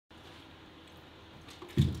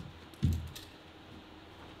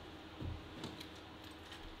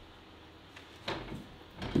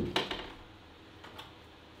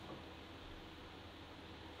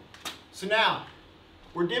So now,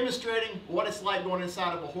 we're demonstrating what it's like going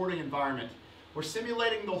inside of a hoarding environment. We're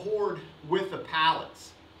simulating the hoard with the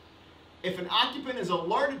pallets. If an occupant is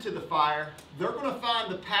alerted to the fire, they're going to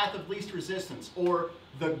find the path of least resistance, or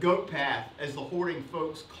the goat path, as the hoarding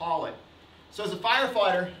folks call it. So as a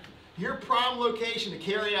firefighter, your prime location to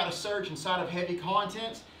carry out a search inside of heavy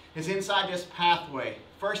contents is inside this pathway.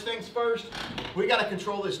 First things first, we got to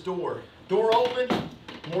control this door. Door open,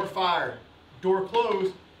 more fire. Door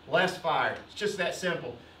closed, less fire. It's just that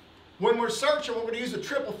simple. When we're searching, we're going to use a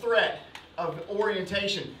triple threat of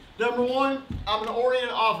orientation. Number one, I'm an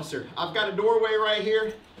orient officer. I've got a doorway right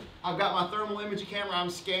here. I've got my thermal imaging camera. I'm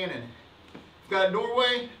scanning. I've got a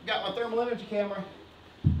doorway, got my thermal imaging camera,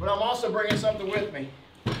 but I'm also bringing something with me.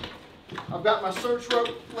 I've got my search rope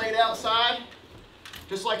laid outside.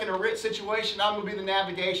 Just like in a RIT situation, I'm going to be the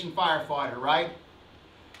navigation firefighter, right?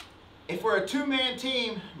 If we're a two-man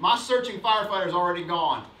team, my searching firefighter is already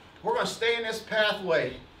gone. We're going to stay in this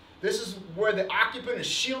pathway. This is where the occupant is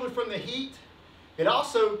shielded from the heat. It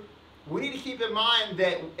also, we need to keep in mind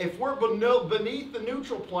that if we're beneath the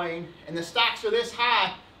neutral plane and the stocks are this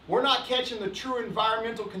high, we're not catching the true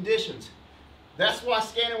environmental conditions. That's why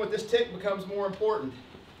scanning with this tick becomes more important.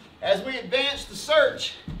 As we advance the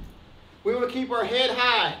search, we want to keep our head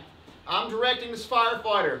high. I'm directing this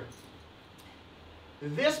firefighter.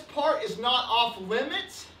 This part is not off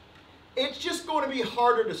limits. It's just going to be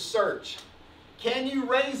harder to search. Can you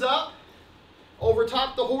raise up over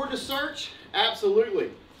top the hoard to search?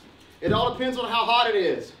 Absolutely. It all depends on how hot it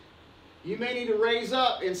is. You may need to raise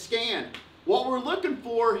up and scan. What we're looking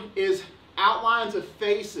for is outlines of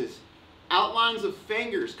faces, outlines of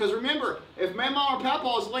fingers. Because remember, if Mama or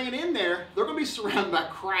Papa is laying in there, they're going to be surrounded by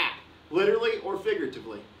crap, literally or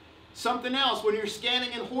figuratively. Something else, when you're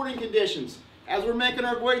scanning in hoarding conditions, as we're making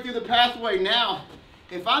our way through the pathway now,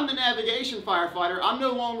 if I'm the navigation firefighter, I'm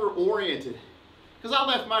no longer oriented because I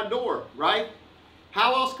left my door, right?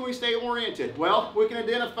 How else can we stay oriented? Well, we can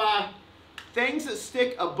identify things that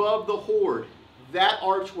stick above the hoard, that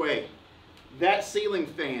archway, that ceiling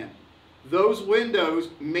fan, those windows,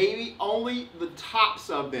 maybe only the tops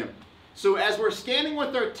of them. So as we're scanning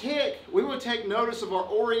with our tick, we will take notice of our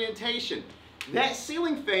orientation. That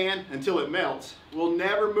ceiling fan, until it melts, will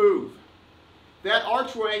never move. That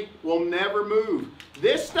archway will never move.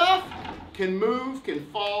 This stuff can move, can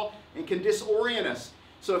fall, and can disorient us.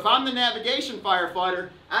 So if I'm the navigation firefighter,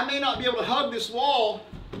 I may not be able to hug this wall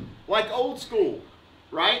like old school,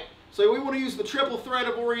 right? So we want to use the triple threat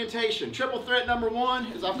of orientation. Triple threat number one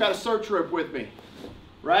is I've got a search rope with me,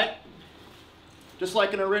 right? Just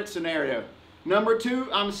like in a RIT scenario. Number two,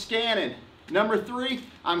 I'm scanning. Number three,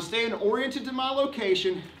 I'm staying oriented to my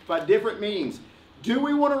location by different means. Do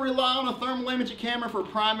we want to rely on a thermal imaging camera for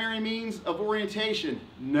primary means of orientation?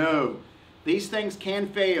 No. These things can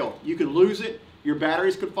fail. You could lose it, your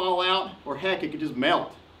batteries could fall out, or heck, it could just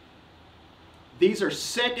melt. These are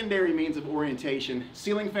secondary means of orientation.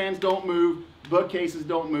 Ceiling fans don't move, bookcases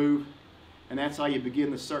don't move, and that's how you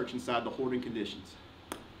begin the search inside the hoarding conditions.